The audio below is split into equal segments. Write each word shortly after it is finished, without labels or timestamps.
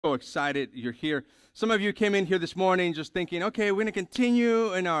So excited you're here. Some of you came in here this morning just thinking, okay, we're going to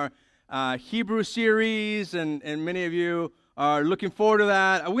continue in our Hebrew series, and many of you are looking forward to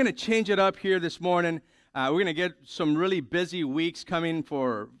that. We're going to change it up here this morning. We're going to get some really busy weeks coming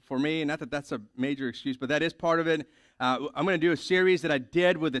for me. Not that that's a major excuse, but that is part of it. I'm going to do a series that I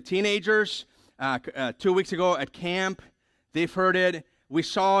did with the teenagers 2 weeks ago at camp. They've heard it. We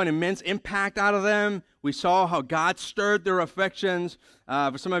saw an immense impact out of them. We saw how God stirred their affections.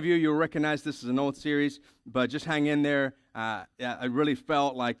 For some of you, you'll recognize this as an old series, but just hang in there. I really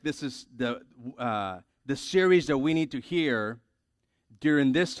felt like this is the series that we need to hear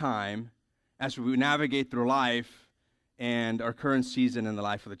during this time as we navigate through life and our current season in the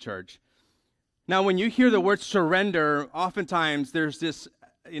life of the church. Now, when you hear the word surrender, oftentimes there's this,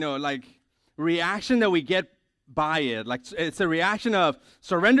 reaction that we get by it. Like, it's a reaction of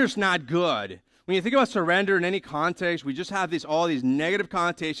surrender's not good. When you think about surrender in any context, we just have all these negative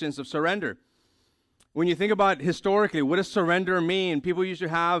connotations of surrender. When you think about historically, what does surrender mean? People used to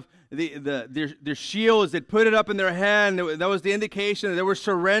have their shields, they'd put it up in their head, and that was the indication that they were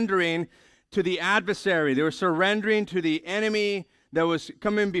surrendering to the adversary. They were surrendering to the enemy that was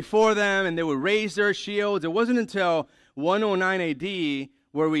coming before them, and they would raise their shields. It wasn't until 109 AD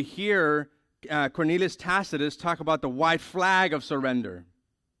where we hear Cornelius Tacitus talk about the white flag of surrender.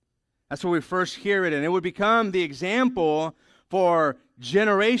 That's where we first hear it, and it would become the example for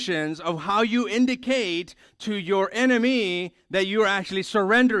generations of how you indicate to your enemy that you're actually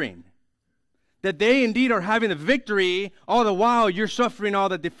surrendering, that they indeed are having the victory, all the while you're suffering all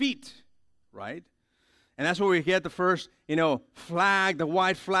the defeat, right? And that's where we get the first, flag, the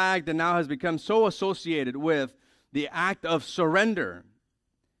white flag that now has become so associated with the act of surrender.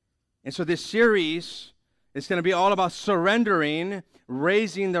 And so this series is going to be all about surrendering,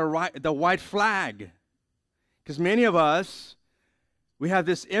 raising the white flag. Because many of us, we have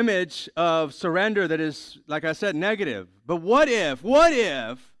this image of surrender that is, like I said, negative. But what if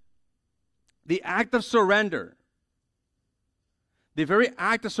the act of surrender, the very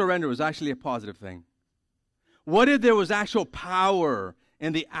act of surrender was actually a positive thing? What if there was actual power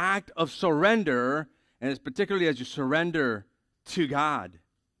in the act of surrender, and it's particularly as you surrender to God?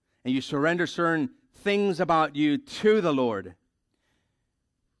 And you surrender certain things about you to the Lord.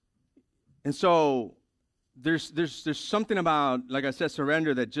 And so there's something about, like I said,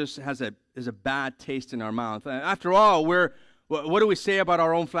 surrender that just is a bad taste in our mouth. After all, what do we say about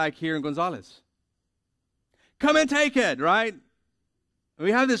our own flag here in Gonzales? Come and take it, right?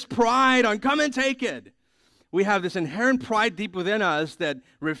 We have this pride on come and take it. We have this inherent pride deep within us that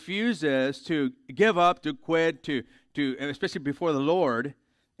refuses to give up, to quit, to especially before the Lord.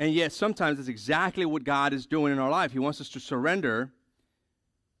 And yet sometimes that's exactly what God is doing in our life. He wants us to surrender.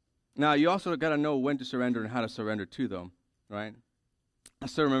 Now, you also got to know when to surrender and how to surrender to them, right? I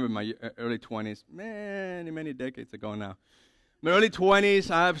still remember my early 20s, many decades ago now. My early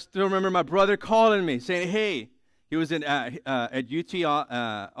 20s, I still remember my brother calling me, saying, hey, he was at UT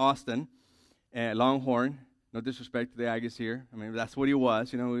Austin, Longhorn. No disrespect to the Aggies here. I mean, that's what he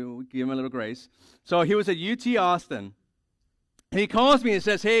was. We give him a little grace. So he was at UT Austin. He calls me and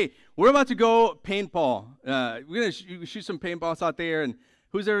says, hey, we're about to go paintball. We're going to shoot some paintballs out there. And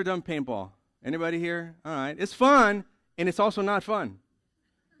who's ever done paintball? Anybody here? All right. It's fun, and it's also not fun.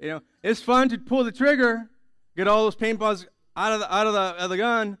 It's fun to pull the trigger, get all those paintballs out of the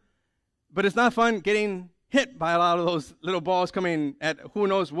gun, but it's not fun getting hit by a lot of those little balls coming at who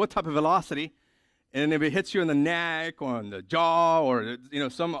knows what type of velocity. And if it hits you in the neck or on the jaw or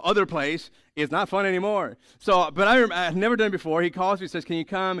some other place, it's not fun anymore. So, but I've never done it before. He calls me, says, "Can you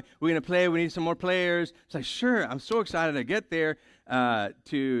come? We're gonna play. We need some more players." It's like, sure. I'm so excited to get there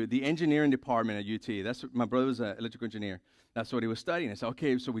to the engineering department at UT. That's my brother was an electrical engineer. That's what he was studying. I said,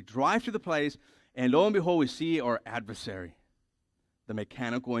 okay. So we drive to the place, and lo and behold, we see our adversary, the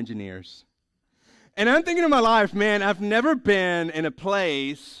mechanical engineers. And I'm thinking in my life, man, I've never been in a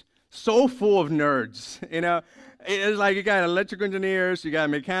place so full of nerds, It's like you got electrical engineers, you got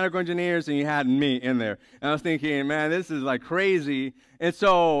mechanical engineers, and you had me in there. And I was thinking, man, this is like crazy. And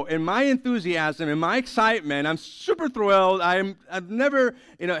so in my enthusiasm, in my excitement, I'm super thrilled. I've never,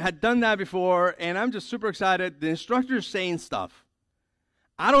 had done that before, and I'm just super excited. The instructor's saying stuff.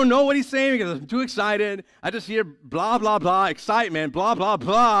 I don't know what he's saying because I'm too excited. I just hear blah, blah, blah, excitement, blah, blah,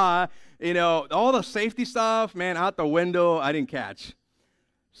 blah. All the safety stuff, man, out the window, I didn't catch.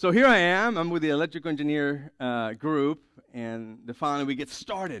 So here I am. I'm with the electrical engineer group, and finally we get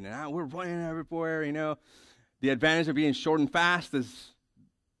started, and we're running everywhere. The advantage of being short and fast is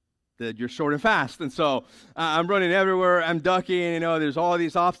that you're short and fast. And so I'm running everywhere. I'm ducking. There's all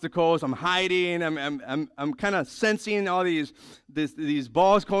these obstacles. I'm hiding. I'm kind of sensing all these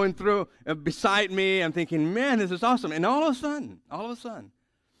balls going through beside me. I'm thinking, man, this is awesome. And all of a sudden,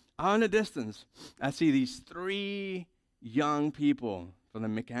 out in the distance, I see these 3 young people from the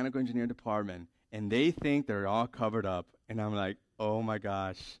mechanical engineering department, and they think they're all covered up. And I'm like, oh my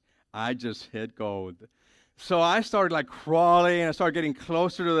gosh, I just hit gold. So I started like crawling, I started getting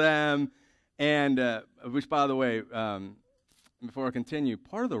closer to them, and which, by the way, before I continue,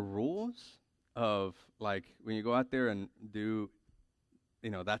 part of the rules of like when you go out there and do,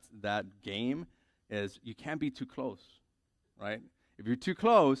 that game is you can't be too close, right? If you're too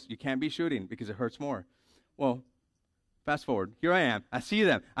close, you can't be shooting because it hurts more. Well, fast forward, here I am, I see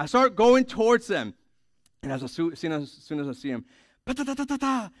them, I start going towards them, and as soon as I see them,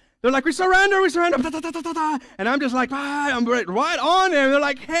 they're like, we surrender, and I'm just like, I'm right on there. They're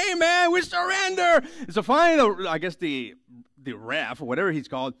like, hey, man, we surrender. And so finally, I guess the ref, or whatever he's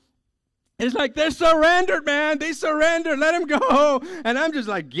called, is like, they surrendered, man. They surrendered. Let him go. And I'm just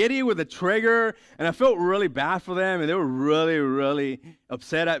like giddy with the trigger, and I felt really bad for them, and they were really, really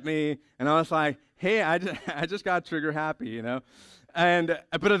upset at me. And I was like, hey, I just got trigger happy,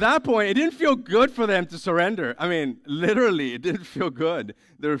 but at that point, it didn't feel good for them to surrender. I mean, literally, it didn't feel good.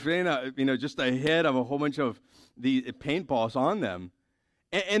 They were feeling, just a hit of a whole bunch of the paintballs on them.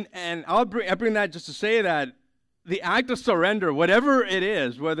 And I bring that just to say that the act of surrender, whatever it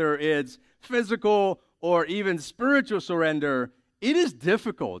is, whether it's physical or even spiritual surrender, it is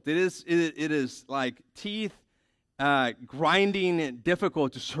difficult. It is like teeth grinding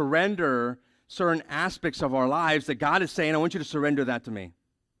difficult to surrender certain aspects of our lives that God is saying, I want you to surrender that to me.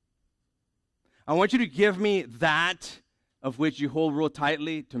 I want you to give me that of which you hold real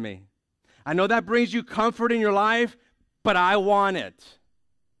tightly to me. I know that brings you comfort in your life, but I want it.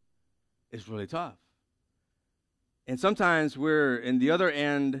 It's really tough. And sometimes we're in the other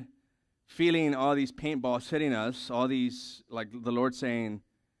end feeling all these paintballs hitting us, all these, like the Lord saying,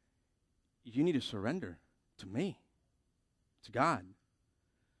 you need to surrender to me, to God.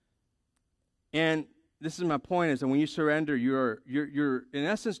 And this is my point, is that when you surrender, you're in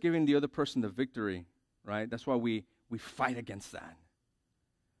essence giving the other person the victory, right? That's why we fight against that.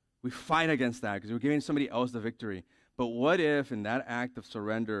 We fight against that because we're giving somebody else the victory. But what if in that act of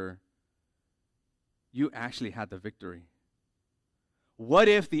surrender, you actually had the victory? What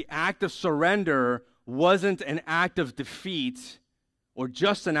if the act of surrender wasn't an act of defeat or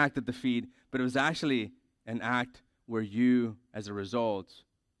just an act of defeat, but it was actually an act where you, as a result,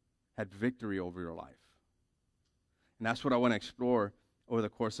 had victory over your life? And that's what I want to explore over the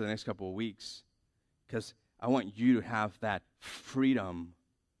course of the next couple of weeks, because I want you to have that freedom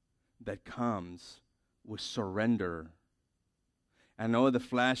that comes with surrender. I know the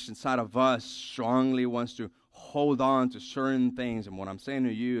flesh inside of us strongly wants to hold on to certain things, and what I'm saying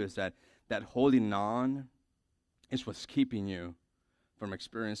to you is that holding on is what's keeping you from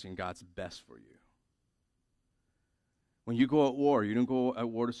experiencing God's best for you. When you go at war, you don't go at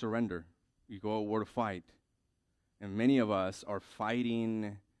war to surrender. You go at war to fight. And many of us are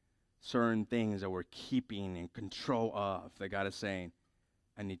fighting certain things that we're keeping in control of, that God is saying,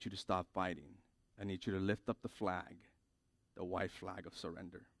 I need you to stop fighting. I need you to lift up the flag, the white flag of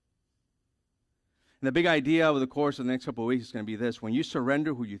surrender. And the big idea over the course of the next couple of weeks is going to be this. When you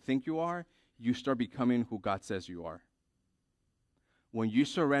surrender who you think you are, you start becoming who God says you are. When you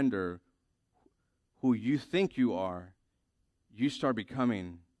surrender who you think you are, you start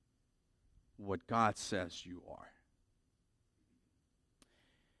becoming what God says you are.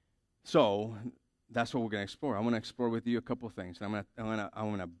 So that's what we're going to explore. I want to explore with you a couple of things. I'm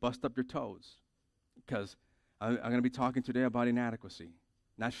going to bust up your toes, because I'm going to be talking today about inadequacy,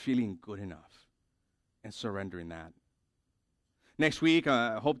 not feeling good enough, and surrendering that. Next week,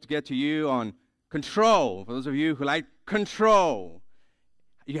 I hope to get to you on control. For those of you who like control,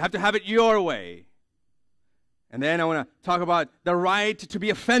 you have to have it your way. And then I want to talk about the right to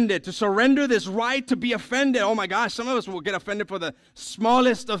be offended, to surrender this right to be offended. Oh my gosh, some of us will get offended for the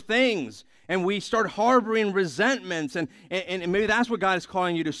smallest of things. And we start harboring resentments. And maybe that's what God is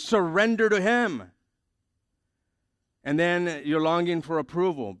calling you to surrender to Him. And then you're longing for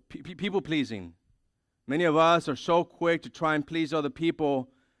approval, people pleasing. Many of us are so quick to try and please other people.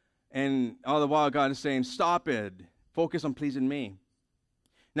 And all the while God is saying, stop it. Focus on pleasing me.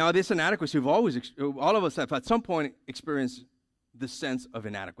 Now, this inadequacy, all of us have at some point experienced this sense of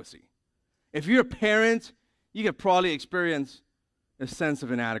inadequacy. If you're a parent, you could probably experience a sense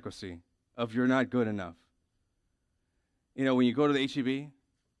of inadequacy, of you're not good enough. You know, when you go to the H-E-B,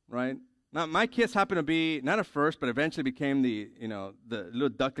 right, Now, my kids happen to be, not at first, but eventually became the little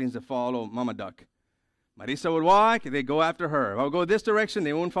ducklings that follow Mama Duck. Marisa would walk, they'd go after her. If I would go this direction,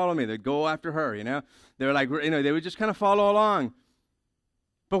 they wouldn't follow me. They'd go after her, They were like, they would just kind of follow along.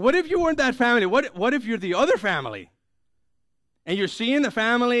 But what if you weren't that family? What if you're the other family? And you're seeing the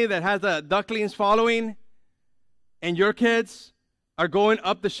family that has the ducklings following, and your kids are going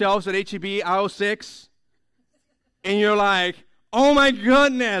up the shelves at H-E-B aisle 6, and you're like, oh my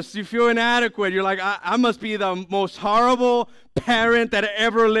goodness, you feel inadequate. You're like, I must be the most horrible parent that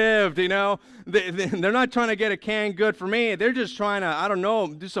ever lived, They're not trying to get a canned good for me. They're just trying to, I don't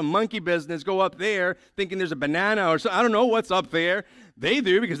know, do some monkey business, go up there thinking there's a banana or something. I don't know what's up there. They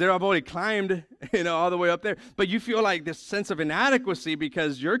do because they've already climbed, all the way up there. But you feel like this sense of inadequacy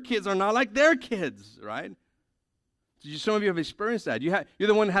because your kids are not like their kids, right? Some of you have experienced that. You're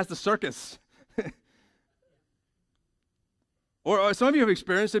the one that has the circus. Or some of you have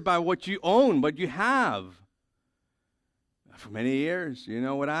experienced it by what you own, what you have. For many years, you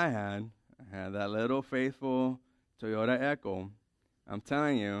know what I had? I had that little faithful Toyota Echo. I'm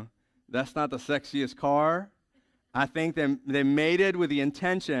telling you, that's not the sexiest car. I think they made it with the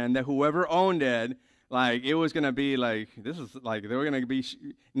intention that whoever owned it, like it was going to be like, they were going to be,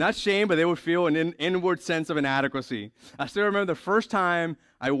 not shame, but they would feel an inward sense of inadequacy. I still remember the first time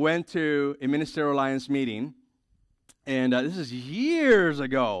I went to a Ministerial Alliance meeting. And this is years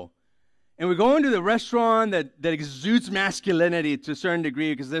ago. And we go into the restaurant that exudes masculinity to a certain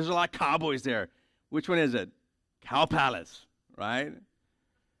degree because there's a lot of cowboys there. Which one is it? Cow Palace, right?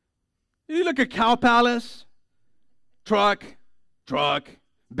 You look at Cow Palace, truck,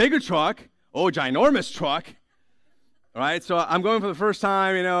 bigger truck, ginormous truck, right? So I'm going for the first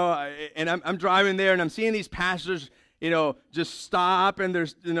time, and I'm driving there and I'm seeing these pastors, just stop and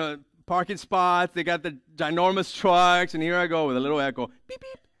there's, parking spots. They got the ginormous trucks, and here I go with a little Echo. Beep,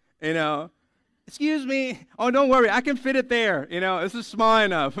 beep. Excuse me. Oh, don't worry. I can fit it there. This is small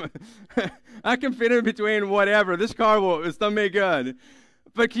enough. I can fit it between whatever. This car it's done me good.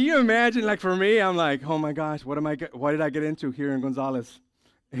 But can you imagine, like for me, I'm like, oh my gosh, what did I get into here in Gonzales?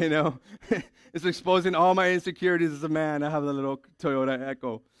 It's exposing all my insecurities as a man. I have the little Toyota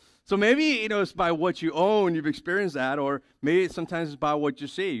Echo. So maybe, it's by what you own, you've experienced that, or maybe sometimes it's by what you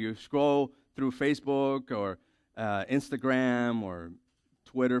see. You scroll through Facebook or Instagram or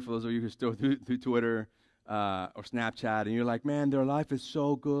Twitter, for those of you who still do Twitter, or Snapchat, and you're like, man, their life is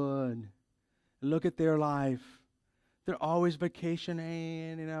so good. Look at their life. They're always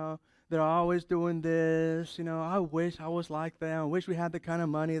vacationing, They're always doing this, I wish I was like them. I wish we had the kind of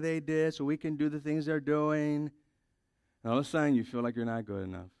money they did so we can do the things they're doing. And all of a sudden, you feel like you're not good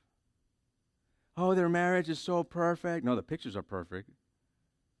enough. Oh, their marriage is so perfect. No, the pictures are perfect.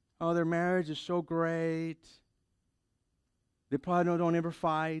 Oh, their marriage is so great. They probably don't ever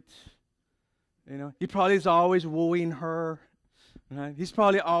fight. He probably is always wooing her. Right? He's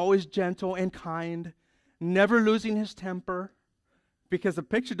probably always gentle and kind, never losing his temper, because the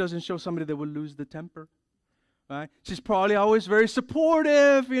picture doesn't show somebody that would lose the temper. Right? She's probably always very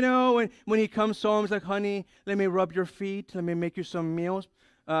supportive, when he comes home, he's like, honey, let me rub your feet. Let me make you some meals.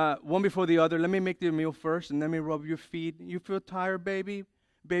 One before the other. Let me make the meal first, and let me rub your feet. You feel tired, baby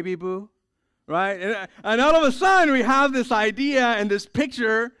boo, right? And all of a sudden, we have this idea and this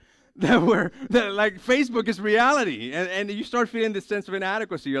picture that like Facebook is reality, and you start feeling this sense of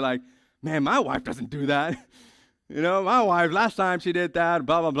inadequacy. You're like, man, my wife doesn't do that. My wife last time she did that,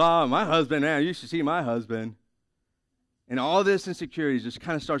 blah blah blah. My husband, man, you should see my husband. And all this insecurity just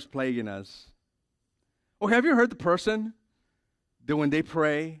kind of starts plaguing us. Or have you heard the person that when they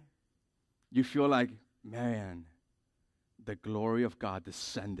pray, you feel like, man, the glory of God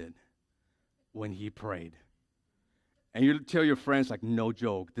descended when he prayed. And you tell your friends, like, no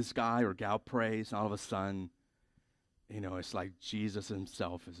joke, this guy or gal prays, and all of a sudden, it's like Jesus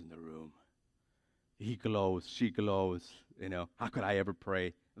himself is in the room. He glows, she glows, How could I ever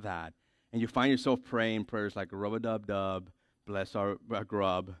pray that? And you find yourself praying prayers like, rub-a-dub-dub, bless our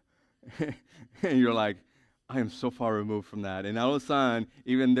grub. And you're like, I am so far removed from that. And all of a sudden,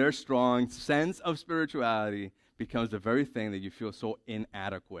 even their strong sense of spirituality becomes the very thing that you feel so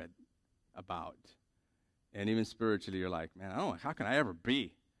inadequate about. And even spiritually, you're like, man, I don't know, how can I ever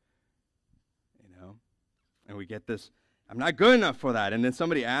be? And we get this, I'm not good enough for that. And then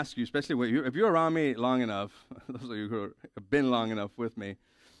somebody asks you, especially if you're around me long enough, those of you who have been long enough with me,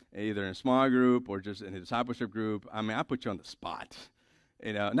 either in a small group or just in a discipleship group, I put you on the spot.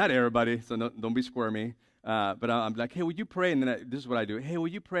 Not everybody, so don't be squirmy. But I'm like, hey, would you pray? And then this is what I do. Hey, will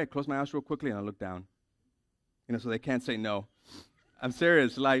you pray? I close my eyes real quickly, and I look down. So they can't say no. I'm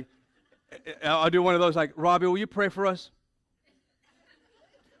serious. Like, I'll do one of those, like, Robbie, will you pray for us?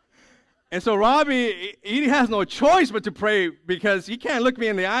 And so Robbie, he has no choice but to pray because he can't look me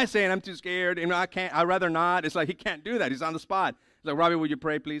in the eye saying, I'm too scared, I'd rather not. It's like he can't do that. He's on the spot. He's like, Robbie, would you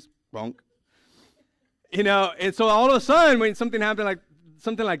pray, please? Bonk. And so all of a sudden, when something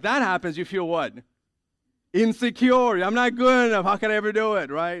like that happens, you feel what? Insecure. I'm not good enough. How can I ever do it,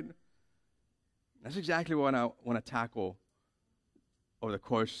 right? That's exactly what I want to tackle over the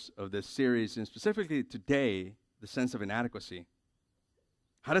course of this series, and specifically today, the sense of inadequacy.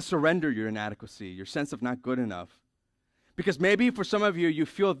 How to surrender your inadequacy, your sense of not good enough. Because maybe for some of you, you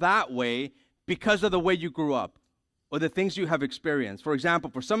feel that way because of the way you grew up or the things you have experienced. For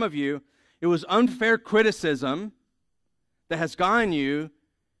example, for some of you, it was unfair criticism that has gotten you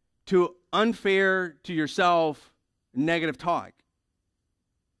to unfair to yourself negative talk.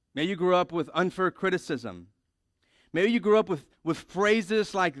 Maybe you grew up with unfair criticism. Maybe you grew up with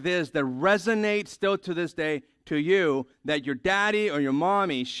phrases like this that resonate still to this day to you that your daddy or your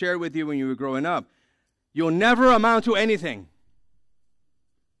mommy shared with you when you were growing up. You'll never amount to anything.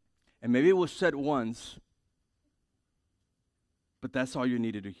 And maybe it was said once, but that's all you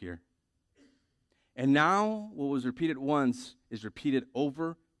needed to hear. And now what was repeated once is repeated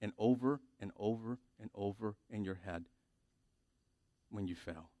over and over and over and over in your head when you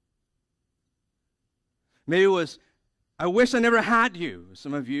fail. Maybe it was, I wish I never had you.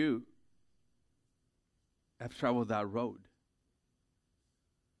 Some of you have traveled that road.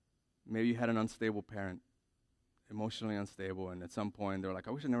 Maybe you had an unstable parent, emotionally unstable, and at some point they're like,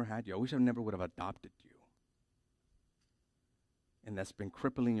 I wish I never had you. I wish I never would have adopted you. And that's been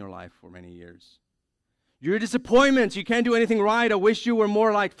crippling your life for many years. Your disappointments, you can't do anything right. I wish you were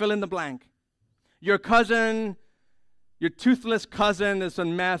more like fill in the blank. Your cousin, your toothless cousin that's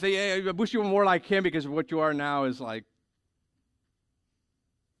on meth, I wish you were more like him because what you are now is like.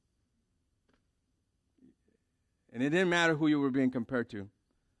 And it didn't matter who you were being compared to.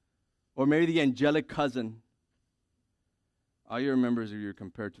 Or maybe the angelic cousin. All you remember is you're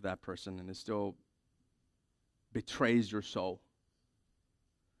compared to that person and it still betrays your soul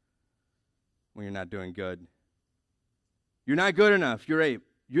when you're not doing good. You're not good enough. You're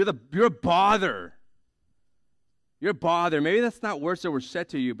a bother. You're a bother. Maybe that's not words that were said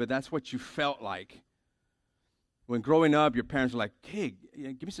to you, but that's what you felt like. When growing up, your parents were like, hey,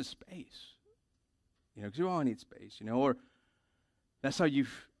 give me some space. Because you all need space, or that's how you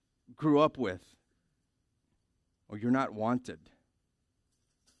grew up with, or you're not wanted.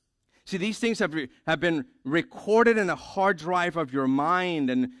 See, these things have been recorded in the hard drive of your mind,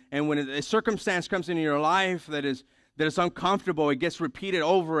 and when a circumstance comes into your life that is uncomfortable, it gets repeated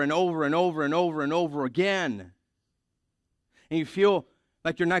over and over and over and over and over again. And you feel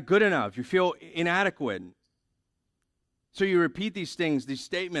like you're not good enough. You feel inadequate. So you repeat these things, these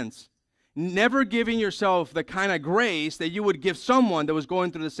statements, never giving yourself the kind of grace that you would give someone that was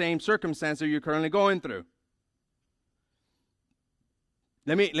going through the same circumstance that you're currently going through.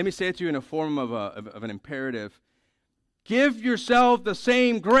 Let me say it to you in a form of an imperative. Give yourself the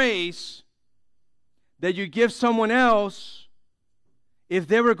same grace that you give someone else if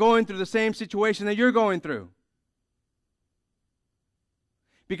they were going through the same situation that you're going through.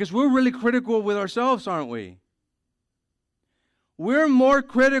 Because we're really critical with ourselves, aren't we? We're more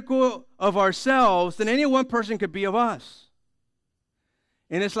critical of ourselves than any one person could be of us.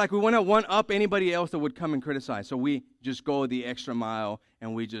 And it's like we want to one-up anybody else that would come and criticize. So we just go the extra mile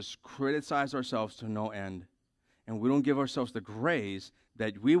and we just criticize ourselves to no end. And we don't give ourselves the grace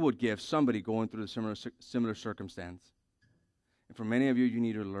that we would give somebody going through a similar circumstance. And for many of you, you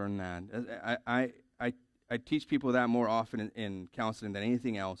need to learn that. I teach people that more often in counseling than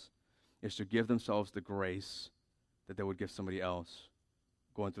anything else, is to give themselves the grace that they would give somebody else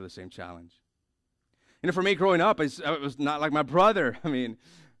going through the same challenge. For me, growing up, it was not like my brother. I mean,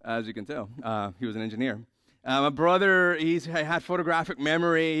 as you can tell, he was an engineer. My brother, he had photographic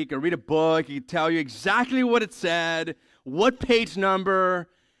memory. He could read a book. He could tell you exactly what it said, what page number.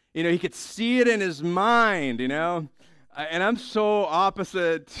 He could see it in his mind, And I'm so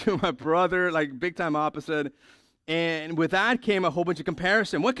opposite to my brother, like big-time opposite. And with that came a whole bunch of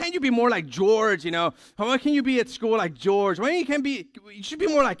comparison. Why can't you be more like George, Why can you be at school like George? You should be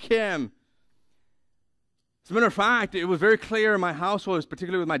more like him. As a matter of fact, it was very clear in my household,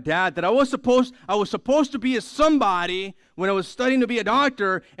 particularly with my dad, that I was supposed to be a somebody when I was studying to be a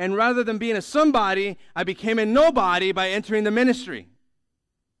doctor, and rather than being a somebody, I became a nobody by entering the ministry.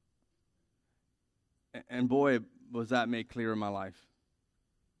 And boy, was that made clear in my life.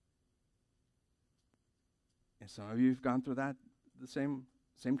 And some of you have gone through that, the same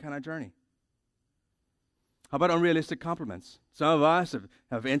kind of journey. How about unrealistic compliments? Some of us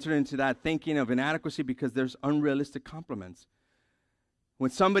have entered into that thinking of inadequacy because there's unrealistic compliments. When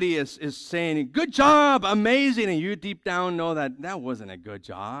somebody is saying, good job, amazing, and you deep down know that wasn't a good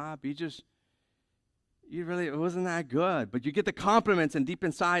job. It wasn't that good. But you get the compliments, and deep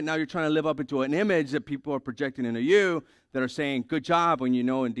inside, now you're trying to live up into an image that people are projecting into you that are saying, good job, when you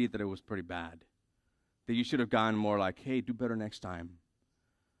know indeed that it was pretty bad. That you should have gone more like, hey, do better next time.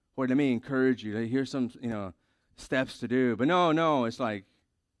 Or let me encourage you. Here's some, steps to do. But no, it's like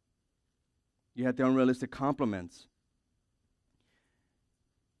you had the unrealistic compliments.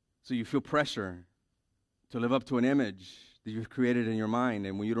 So you feel pressure to live up to an image that you've created in your mind.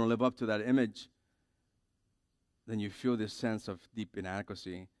 And when you don't live up to that image, then you feel this sense of deep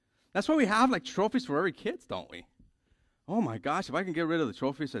inadequacy. That's why we have like trophies for every kid, don't we? Oh my gosh, if I can get rid of the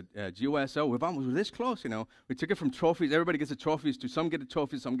trophies at GUSO, we're this close, We took it from trophies. Everybody gets the trophies to some get the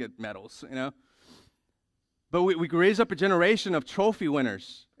trophies, some get medals, But we raise up a generation of trophy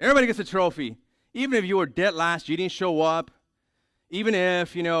winners. Everybody gets a trophy. Even if you were dead last, you didn't show up. Even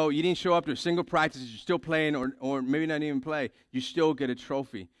if, you didn't show up to a single practice, you're still playing or maybe not even play, you still get a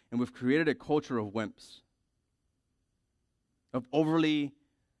trophy. And we've created a culture of wimps, of overly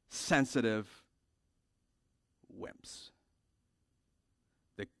sensitive wimps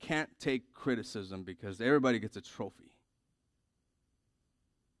that can't take criticism because everybody gets a trophy.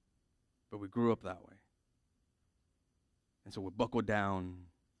 But we grew up that way. And so we buckle down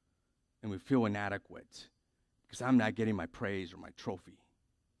and we feel inadequate because I'm not getting my praise or my trophy.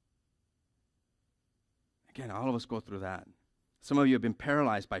 Again, all of us go through that. Some of you have been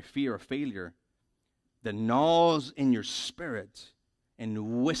paralyzed by fear of failure that gnaws in your spirit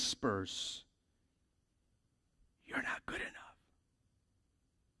and whispers, you're not good enough.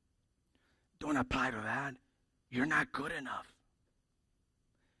 Don't apply to that. You're not good enough.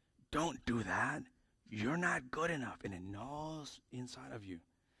 Don't do that. You're not good enough. And it gnaws inside of you.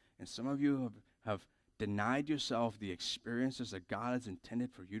 And some of you have denied yourself the experiences that God has intended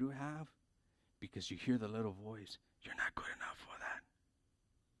for you to have because you hear the little voice, you're not good enough for that.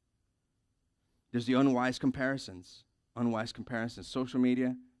 There's the unwise comparisons. Social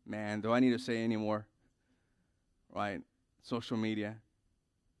media, man, do I need to say any more? Right? Social media.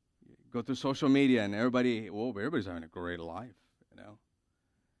 Go through social media and everybody's having a great life,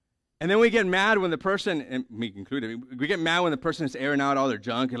 And then we get mad when the person, and me included, we get mad when the person is airing out all their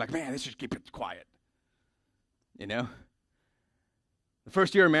junk. You're like, man, let's just keep it quiet. The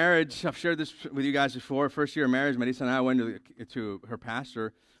first year of marriage, I've shared this with you guys before. First year of marriage, Marisa and I went to her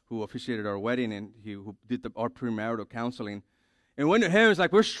pastor who officiated our wedding and who did our premarital counseling. And went to him, it's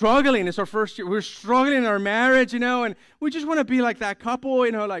like, we're struggling. It's our first year. We're struggling in our marriage, and we just want to be like that couple,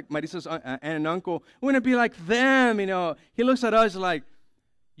 like Marisa's aunt and uncle. We want to be like them, He looks at us like,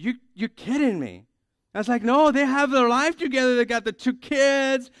 you're kidding me. I was like, no, they have their life together. They got the 2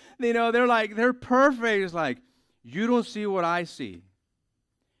 kids. They're perfect. It's like, you don't see what I see.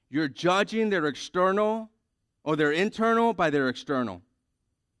 You're judging their external or their internal by their external.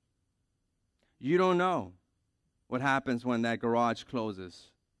 You don't know what happens when that garage closes.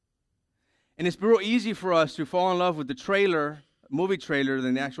 And it's real easy for us to fall in love with the movie trailer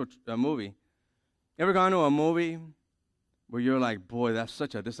than the actual movie. Ever gone to a movie where you're like, boy, that's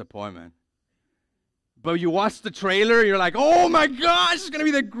such a disappointment? But you watch the trailer, you're like, oh my gosh, it's going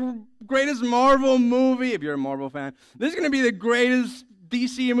to be the greatest Marvel movie. If you're a Marvel fan, this is going to be the greatest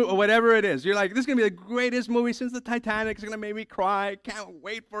DC movie, or whatever it is. You're like, this is going to be the greatest movie since the Titanic. It's going to make me cry. Can't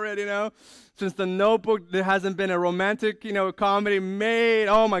wait for it, Since The Notebook, there hasn't been a romantic, comedy made.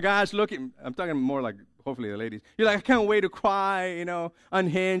 Oh my gosh, I'm talking more like, hopefully the ladies. You're like, I can't wait to cry,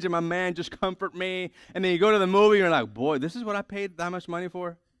 unhinged, and my man just comfort me. And then you go to the movie, and you're like, boy, this is what I paid that much money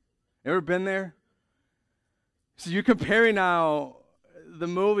for? Ever been there? So you're comparing now the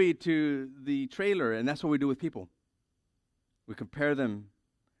movie to the trailer, and that's what we do with people. We compare them.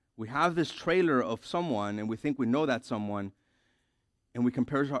 We have this trailer of someone, and we think we know that someone, and we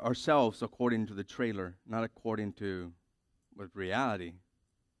compare ourselves according to the trailer, not according to reality,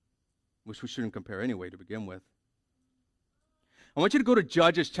 which we shouldn't compare anyway to begin with. I want you to go to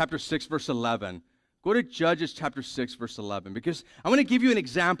Judges chapter 6, verse 11. Go to Judges chapter 6, verse 11, because I want to give you an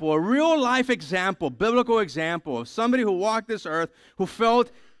example, a real-life example, biblical example of somebody who walked this earth who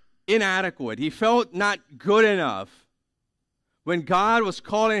felt inadequate. He felt not good enough when God was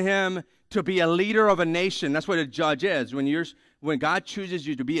calling him to be a leader of a nation. That's what a judge is. When God chooses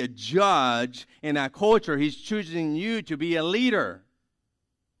you to be a judge in that culture, he's choosing you to be a leader.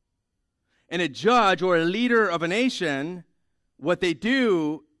 And a judge or a leader of a nation, what they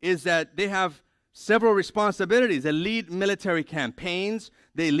do is that they have several responsibilities. They lead military campaigns,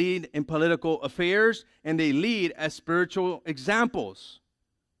 they lead in political affairs, and they lead as spiritual examples.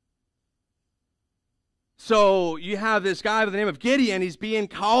 So you have this guy by the name of Gideon. He's being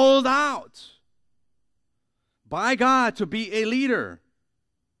called out by God to be a leader.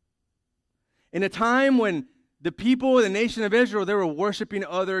 In a time when the people, the nation of Israel, they were worshiping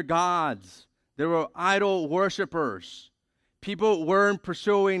other gods. They were idol worshipers. People weren't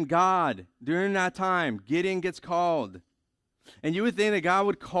pursuing God. During that time, Gideon gets called. And you would think that God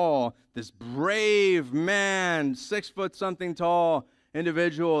would call this brave man, 6 foot something tall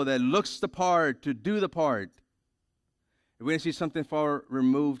individual that looks the part to do the part. We're going to see something far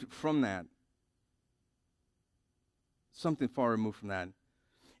removed from that. Something far removed from that.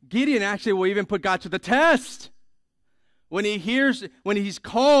 Gideon actually will even put God to the test. When he's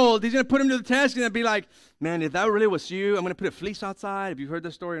called, he's going to put him to the test. He's going to be like, man, if that really was you, I'm going to put a fleece outside. Have you heard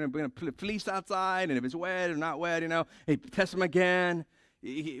the story? I'm going to put a fleece outside, and if it's wet or not wet, hey, test him again.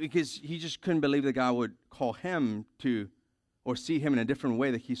 Because he just couldn't believe that God would call him to, or see him in a different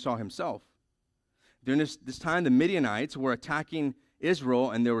way that he saw himself. During this time, the Midianites were attacking Israel,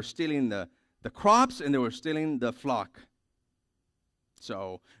 and they were stealing the crops, and they were stealing the flock.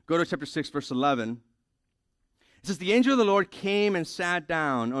 So go to chapter 6, verse 11. It says, the angel of the Lord came and sat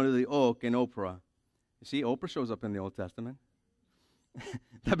down under the oak in Ophrah. You see, Ophrah shows up in the Old Testament.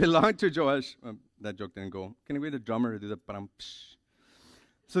 That belonged to Joash. That joke didn't go. Can you be the drummer to do the pram?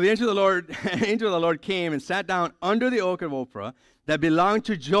 So the angel of the Lord came and sat down under the oak of Ophrah that belonged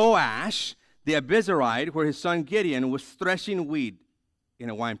to Joash, the Abiezrite, where his son Gideon was threshing wheat in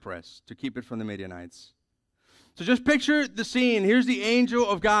a winepress to keep it from the Midianites. So just picture the scene. Here's the angel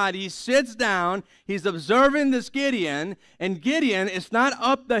of God. He sits down. He's observing this Gideon. And Gideon is not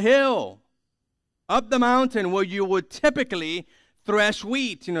up the hill, up the mountain where you would typically thresh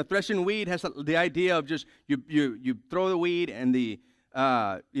wheat. Threshing wheat has the idea of just you throw the wheat, and the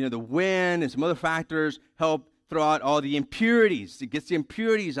wind and some other factors help throw out all the impurities. It gets the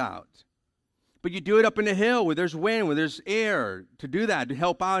impurities out. But you do it up in the hill where there's wind, where there's air to do that, to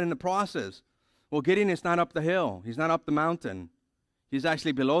help out in the process. Well, Gideon is not up the hill. He's not up the mountain. He's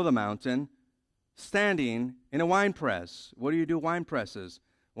actually below the mountain, standing in a wine press. What do you do wine presses?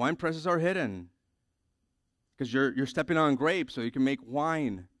 Wine presses are hidden because you're stepping on grapes so you can make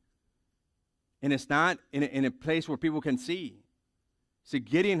wine. And it's not in a place where people can see. See,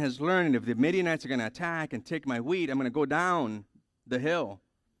 Gideon has learned, if the Midianites are going to attack and take my wheat, I'm going to go down the hill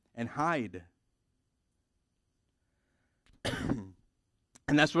and hide.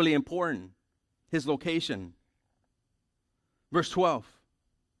 And that's really important. His location. Verse 12.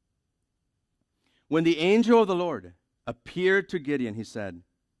 When the angel of the Lord appeared to Gideon, he said,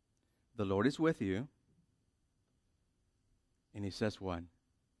 the Lord is with you. And he says what?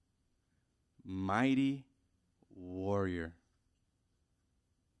 Mighty warrior.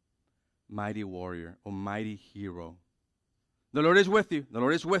 Mighty warrior, or mighty hero. The Lord is with you. The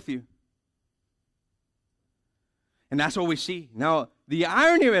Lord is with you. And that's what we see. Now, the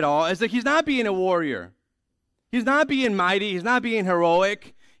irony of it all is that he's not being a warrior. He's not being mighty. He's not being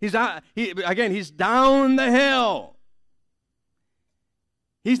heroic. He's down the hill.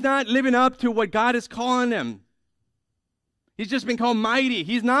 He's not living up to what God is calling him. He's just been called mighty.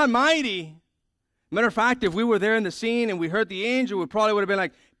 He's not mighty. Matter of fact, if we were there in the scene and we heard the angel, we probably would have been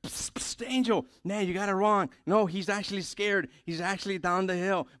like, psst, psst, angel, man, you got it wrong. No, he's actually scared. He's actually down the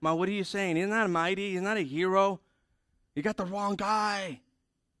hill. Ma, what are you saying? He's not mighty. He's not a hero. You got the wrong guy.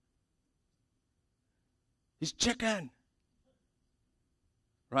 He's chicken.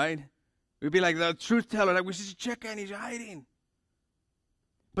 Right? We'd be like the truth teller, like, he's a chicken, he's hiding.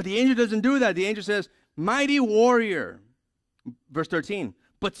 But the angel doesn't do that. The angel says, mighty warrior. Verse 13.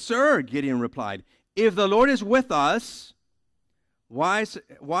 But sir, Gideon replied, if the Lord is with us, why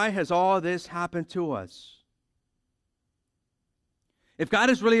has all this happened to us? If God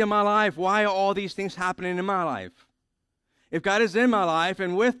is really in my life, why are all these things happening in my life? If God is in my life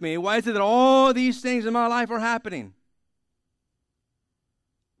and with me, why is it that all these things in my life are happening?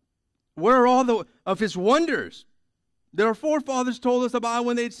 Where are all of his wonders that our forefathers told us about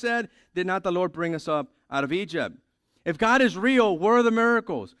when they said, did not the Lord bring us up out of Egypt? If God is real, where are the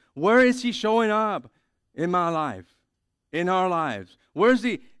miracles? Where is he showing up in my life, in our lives? Where's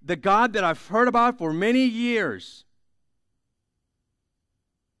the God that I've heard about for many years?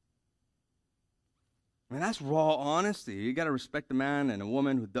 I mean, that's raw honesty. You got to respect the man and a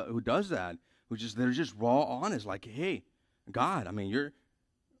woman who does that, they're just raw honest. Like, hey, God, I mean,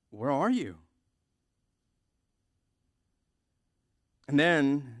 where are you? And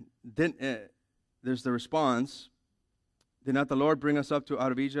then there's the response. Did not the Lord bring us up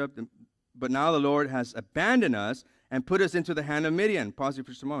out of Egypt? But now the Lord has abandoned us and put us into the hand of Midian. Pause here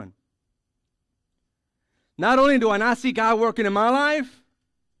for just a moment. Not only do I not see God working in my life,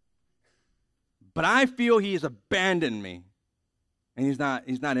 but I feel he has abandoned me, and he's not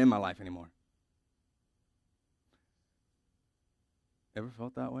in my life anymore. Ever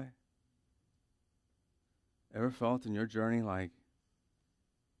felt that way? Ever felt in your journey like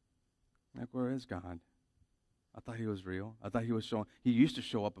where is God? I thought he was real. I thought he used to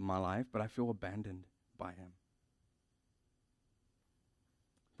show up in my life, but I feel abandoned by him.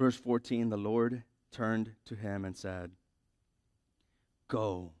 Verse 14, the Lord turned to him and said,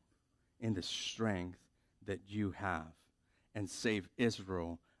 go in the strength that you have and save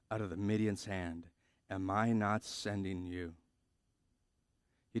Israel out of the Midian's hand. Am I not sending you?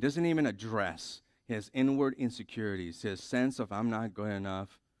 He doesn't even address his inward insecurities, his sense of I'm not good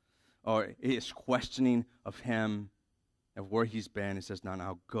enough, or his questioning of him, of where he's been. He says, no,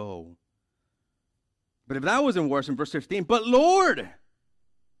 now go. But if that wasn't worse, in verse 15, but Lord,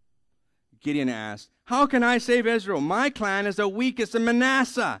 Gideon asked, how can I save Israel? My clan is the weakest in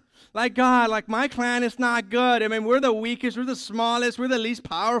Manasseh. Like God, like my clan is not good. I mean, we're the weakest, we're the smallest, we're the least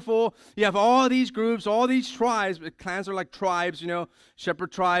powerful. You have all these groups, all these tribes. Clans are like tribes,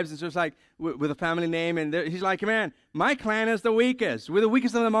 shepherd tribes. It's just like with a family name. And he's like, man, my clan is the weakest. We're the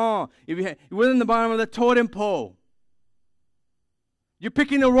weakest of them all. We're in the bottom of the totem pole. You're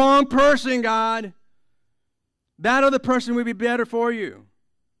picking the wrong person, God. That other person would be better for you.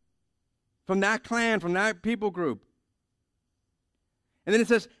 From that clan, from that people group. And then it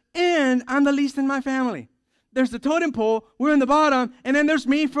says, and I'm the least in my family. There's the totem pole, we're in the bottom, and then there's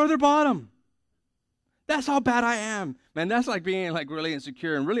me further bottom. That's how bad I am. Man, that's like being like really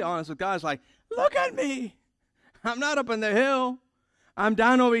insecure and really honest with God. It's like, look at me. I'm not up in the hill. I'm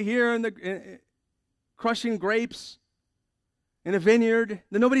down over here crushing grapes in a vineyard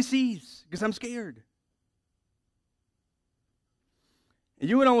that nobody sees because I'm scared. And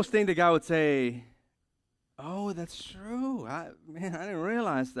you would almost think that God would say, oh, that's true. I didn't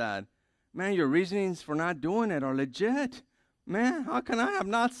realize that. Man, your reasonings for not doing it are legit. Man, how can I have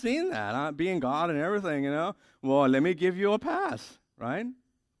not seen that? Being God and everything, Well, let me give you a pass, right?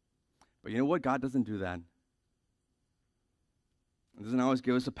 But you know what? God doesn't do that. He doesn't always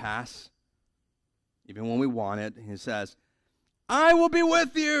give us a pass, even when we want it. He says, I will be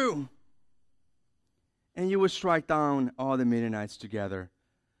with you, and you will strike down all the Midianites together.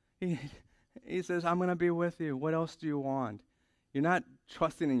 He says, I'm going to be with you. What else do you want? You're not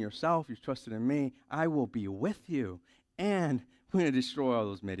trusting in yourself. You're trusting in me. I will be with you. And we're going to destroy all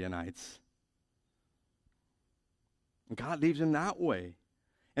those Midianites. And God leaves him that way.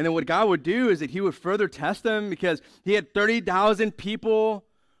 And then what God would do is that he would further test them because he had 30,000 people,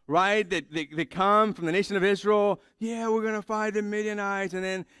 right, that come from the nation of Israel. Yeah, we're going to fight the Midianites.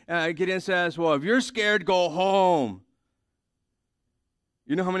 And then Gideon says, well, if you're scared, go home.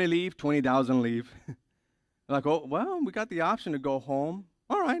 You know how many leave? 20,000 leave. Like, oh, well, we got the option to go home.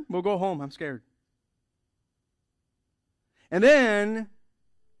 All right, we'll go home. I'm scared. And then,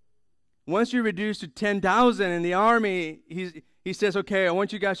 once you're reduced to 10,000 in the army, he says, okay, I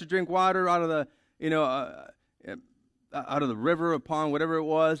want you guys to drink water out of the, out of the river, a pond, whatever it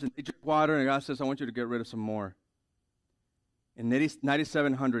was, and they drink water, and God says, I want you to get rid of some more. And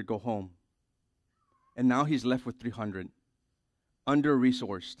 9,700 go home. And now he's left with 300.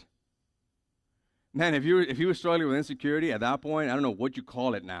 Under-resourced. Man, if you were struggling with insecurity at that point, I don't know what you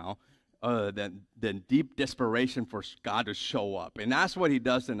call it now, than deep desperation for God to show up. And that's what he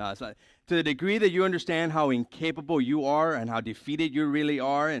does in us. To the degree that you understand how incapable you are and how defeated you really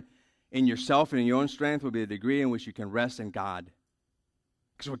are in yourself and in your own strength will be the degree in which you can rest in God.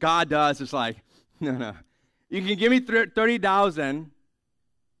 Because what God does is like, no. You can give me 30,000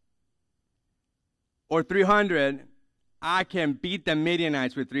 or 300, I can beat the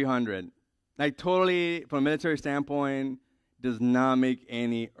Midianites with 300. Like totally, from a military standpoint, does not make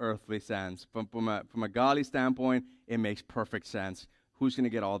any earthly sense. From a godly standpoint, it makes perfect sense. Who's going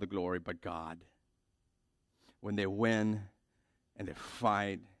to get all the glory but God? When they win and they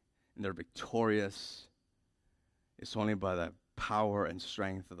fight and they're victorious, it's only by the power and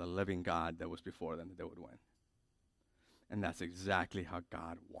strength of the living God that was before them that they would win. And that's exactly how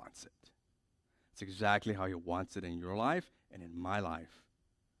God wants it. It's exactly how he wants it in your life and in my life.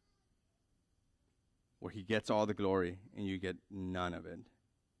 Where he gets all the glory and you get none of it.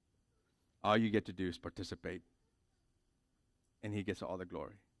 All you get to do is participate. And he gets all the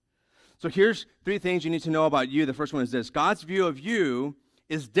glory. So here's 3 things you need to know about you. The first one is this. God's view of you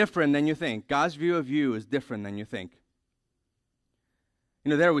is different than you think. God's view of you is different than you think.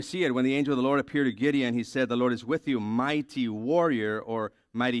 There we see it. When the angel of the Lord appeared to Gideon, he said, the Lord is with you, mighty warrior or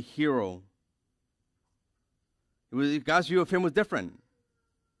mighty hero. God's view of him was different.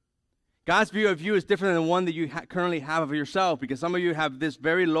 God's view of you is different than the one that you currently have of yourself, because some of you have this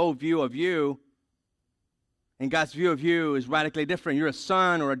very low view of you, And God's view of you is radically different. You're a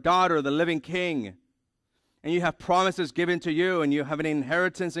son or a daughter of the living King. And you have promises given to you, and you have an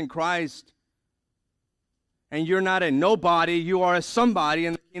inheritance in Christ. And you're not a nobody, you are a somebody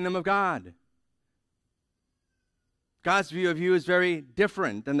in the kingdom of God. God's view of you is very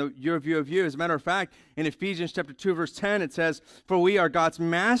different than your view of you. As a matter of fact, in Ephesians chapter 2, verse 10, it says, "For we are God's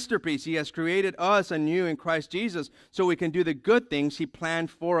masterpiece. He has created us anew in Christ Jesus so we can do the good things He planned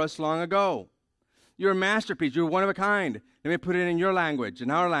for us long ago." You're a masterpiece. You're one of a kind. Let me put it in your language,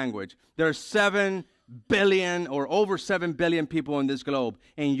 in our language. There are 7 billion or over 7 billion people on this globe,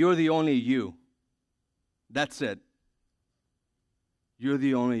 and you're the only you. That's it. You're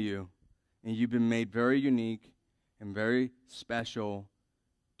the only you. And you've been made very unique and very special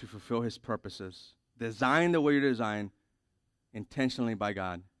to fulfill His purposes. Designed the way you're designed intentionally by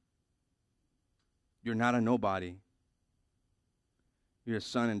God. You're not a nobody. You're a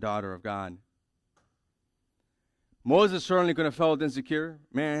son and daughter of God. Moses certainly could have felt insecure.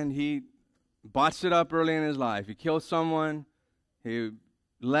 Man, he botched it up early in his life. He killed someone. He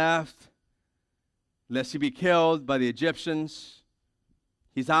left, lest he be killed by the Egyptians.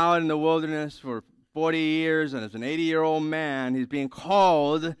 He's out in the wilderness for 40 years, and as an 80-year-old man, he's being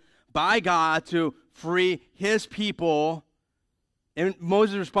called by God to free His people. And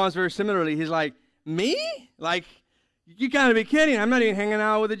Moses responds very similarly. He's like, me? Like, you got to be kidding. I'm not even hanging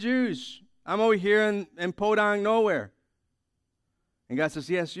out with the Jews. I'm over here in Podang nowhere. And God says,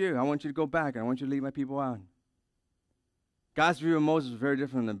 yes, you. I want you to go back, and I want you to lead my people out. God's view of Moses is very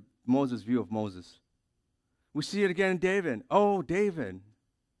different than Moses' view of Moses. We see it again in David. Oh, David.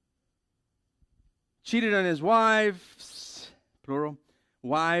 Cheated on his wives, plural,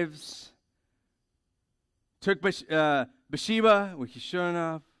 wives. Took Bathsheba, which he shouldn't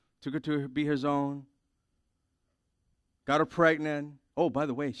have. Took her to be his own. Got her pregnant. Oh, by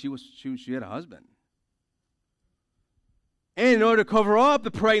the way, she had a husband. And in order to cover up the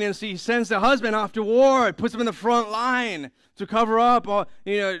pregnancy, he sends the husband off to war. Puts him in the front line to cover up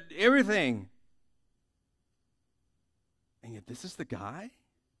everything. And yet this is the guy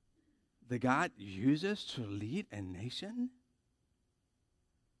that God uses to lead a nation?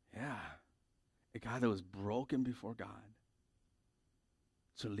 Yeah. A guy that was broken before God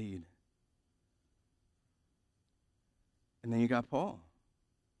to lead. And then you got Paul,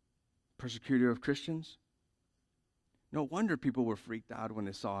 persecutor of Christians. No wonder people were freaked out when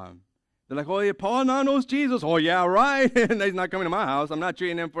they saw him. They're like, oh, yeah, Paul now knows Jesus. Oh, yeah, right. And he's not coming to my house. I'm not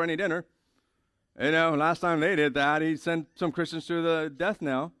treating him for any dinner. You know, last time they did that, he sent some Christians to the death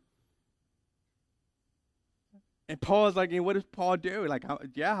knell. And Paul is like, what does Paul do? Like,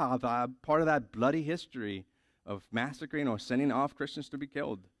 part of that bloody history of massacring or sending off Christians to be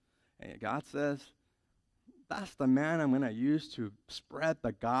killed. And God says, that's the man I'm going to use to spread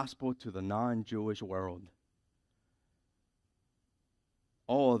the gospel to the non-Jewish world.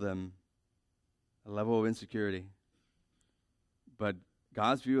 All of them, a level of insecurity. But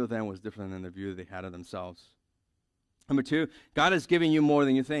God's view of them was different than the view they had of themselves. Number 2, God is giving you more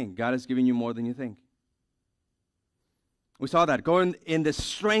than you think. God is giving you more than you think. We saw that. Go in the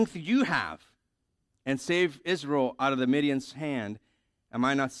strength you have and save Israel out of the Midian's hand. Am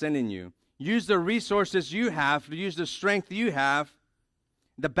I not sending you? Use the resources you have, use the strength you have.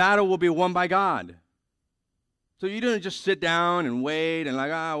 The battle will be won by God. So you don't just sit down and wait and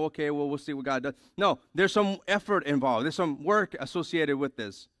like, okay, well, we'll see what God does. No, there's some effort involved. There's some work associated with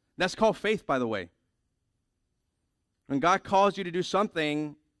this. That's called faith, by the way. When God calls you to do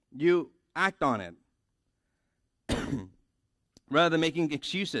something, you act on it. Rather than making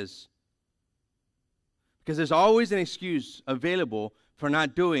excuses. Because there's always an excuse available for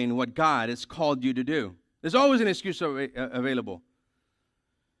not doing what God has called you to do. There's always an excuse available.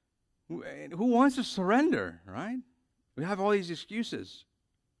 Who wants to surrender, right? We have all these excuses.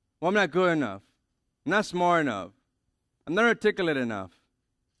 Well, I'm not good enough. I'm not smart enough. I'm not articulate enough.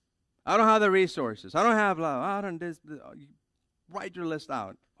 I don't have the resources. I don't have love. I don't this. Write your list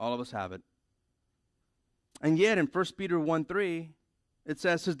out. All of us have it. And yet in 1 Peter 1:3, it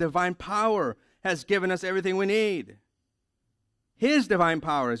says His divine power has given us everything we need. His divine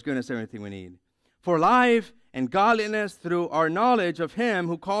power has given us everything we need for life and godliness through our knowledge of Him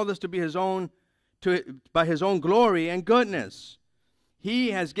who called us to be His own, by His own glory and goodness.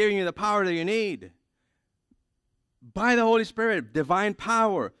 He has given you the power that you need. By the Holy Spirit, divine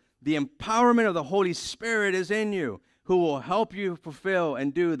power, the empowerment of the Holy Spirit is in you, who will help you fulfill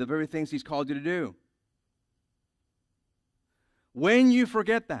and do the very things He's called you to do. When you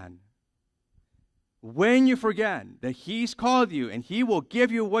forget that, when you forget that He's called you and He will give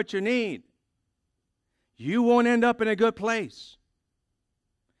you what you need, you won't end up in a good place.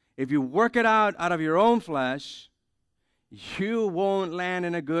 if you work it out of your own flesh, you won't land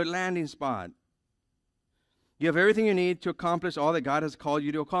in a good landing spot. You have everything you need to accomplish all that God has called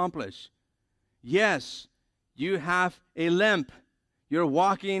you to accomplish. Yes, you have a limp. You're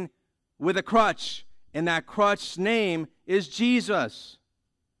walking with a crutch, and that crutch's name is Jesus.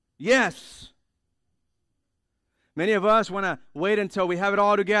 Yes. Many of us want to wait until we have it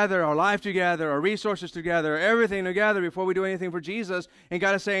all together, our life together, our resources together, everything together before we do anything for Jesus. And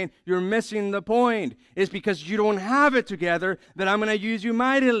God is saying, you're missing the point. It's because you don't have it together that I'm going to use you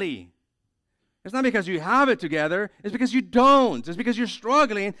mightily. It's not because you have it together. It's because you don't. It's because you're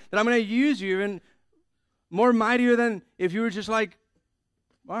struggling that I'm going to use you even more mightier than if you were just like,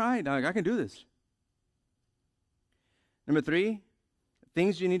 all right, I can do this. Number 3,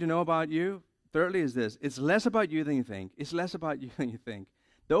 things you need to know about you. Thirdly is this. It's less about you than you think. It's less about you than you think.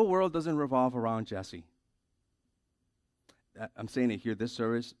 The world doesn't revolve around Jesse. I'm saying it here this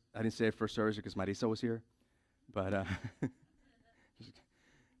service. I didn't say it first service because Marisa was here. But it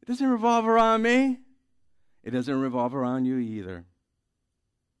doesn't revolve around me. It doesn't revolve around you either. It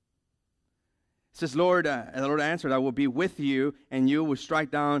says, the Lord answered, I will be with you, and you will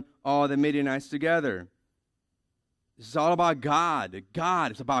strike down all the Midianites together. This is all about God.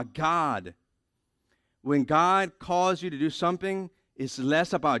 It's about God. When God calls you to do something, it's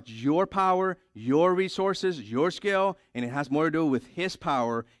less about your power, your resources, your skill, and it has more to do with His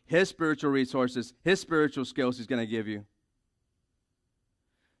power, His spiritual resources, His spiritual skills He's going to give you.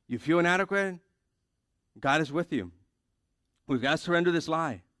 You feel inadequate? God is with you. We've got to surrender this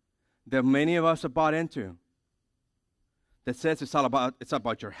lie that many of us have bought into that says it's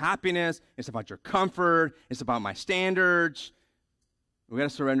about your happiness, it's about your comfort, it's about my standards. We've got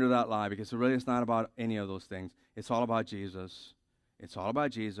to surrender that lie because it's not about any of those things. It's all about Jesus. It's all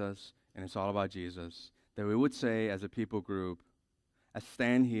about Jesus, and it's all about Jesus. That we would say as a people group, I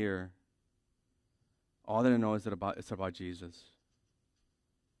stand here, all that I know is that it's about Jesus.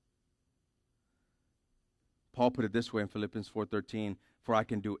 Paul put it this way in Philippians 4:13, for I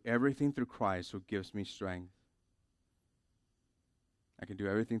can do everything through Christ who gives me strength. I can do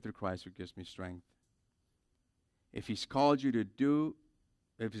everything through Christ who gives me strength. If He's called you to do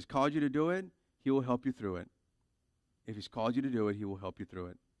it, He will help you through it. If He's called you to do it, He will help you through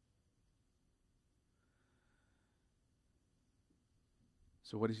it.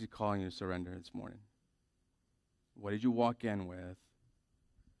 So what is He calling you to surrender this morning? What did you walk in with?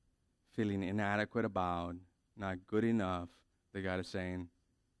 Feeling inadequate about, not good enough, that God is saying,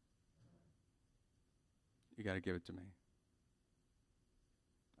 you got to give it to me.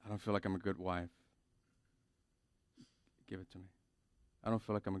 I don't feel like I'm a good wife. Give it to me. I don't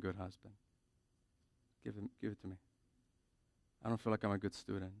feel like I'm a good husband. Give it to me. I don't feel like I'm a good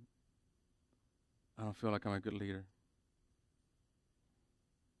student. I don't feel like I'm a good leader.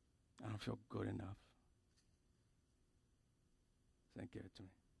 I don't feel good enough. Then give it to me.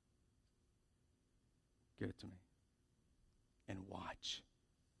 Give it to me. And watch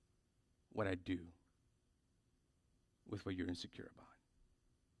what I do with what you're insecure about.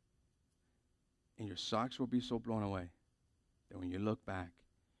 And your socks will be so blown away that when you look back,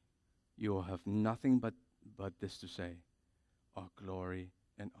 you will have nothing but this to say, all glory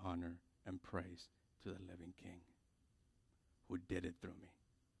and honor and praise to the living King who did it through me.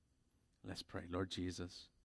 Let's pray. Lord Jesus,